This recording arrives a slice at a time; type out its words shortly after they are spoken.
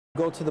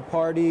Go to the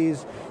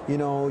parties, you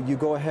know, you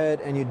go ahead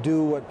and you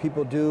do what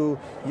people do.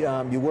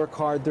 You work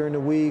hard during the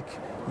week.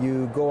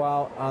 You go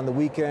out on the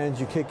weekends,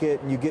 you kick it,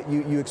 and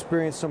you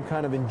experience some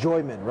kind of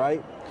enjoyment,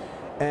 right?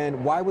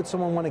 And why would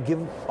someone want to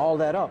give all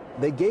that up?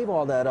 They gave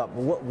all that up.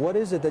 What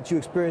is it that you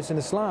experience in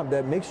Islam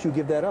that makes you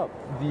give that up?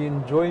 The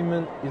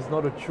enjoyment is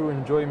not a true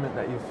enjoyment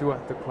that you feel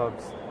at the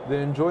clubs. The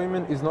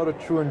enjoyment is not a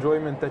true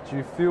enjoyment that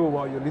you feel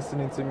while you're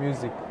listening to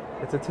music.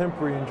 It's a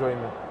temporary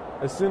enjoyment.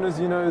 As soon as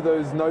you know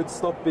those notes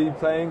stop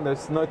playing,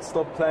 those notes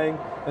stop playing,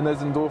 and those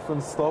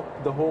endorphins stop,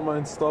 the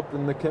hormones stop,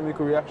 and the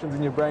chemical reactions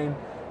in your brain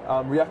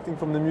reacting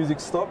from the music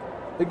stop,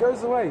 it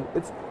goes away.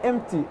 It's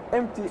empty,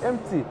 empty,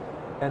 empty.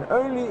 And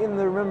only in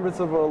the remembrance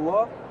of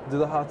Allah do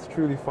the hearts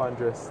truly find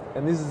rest.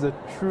 And this is a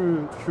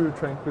true, true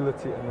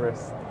tranquility and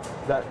rest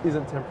that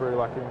isn't temporary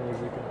like in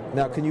music.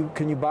 Now, can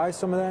you buy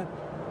some of that?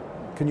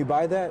 Can you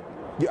buy that?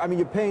 I mean,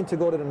 you're paying to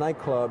go to the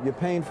nightclub. You're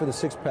paying for the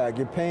six-pack.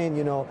 You're paying,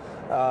 you know,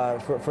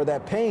 for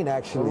that pain.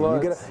 Actually, well,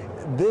 you get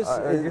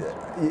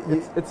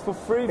it's for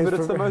free, but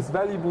it's the most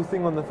valuable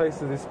thing on the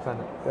face of this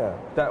planet. Yeah.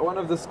 That one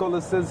of the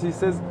scholars says, he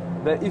says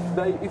that if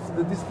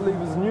the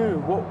disbelievers knew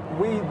what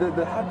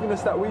the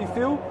happiness that we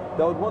feel,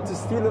 they would want to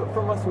steal it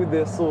from us with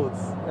their swords.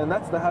 And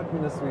that's the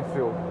happiness we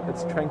feel.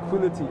 It's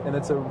tranquility, and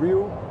it's a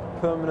real,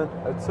 permanent,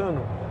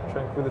 eternal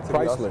tranquility.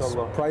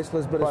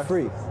 Priceless, but it's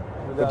free.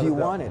 But do you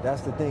want it?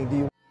 That's the thing. Do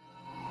you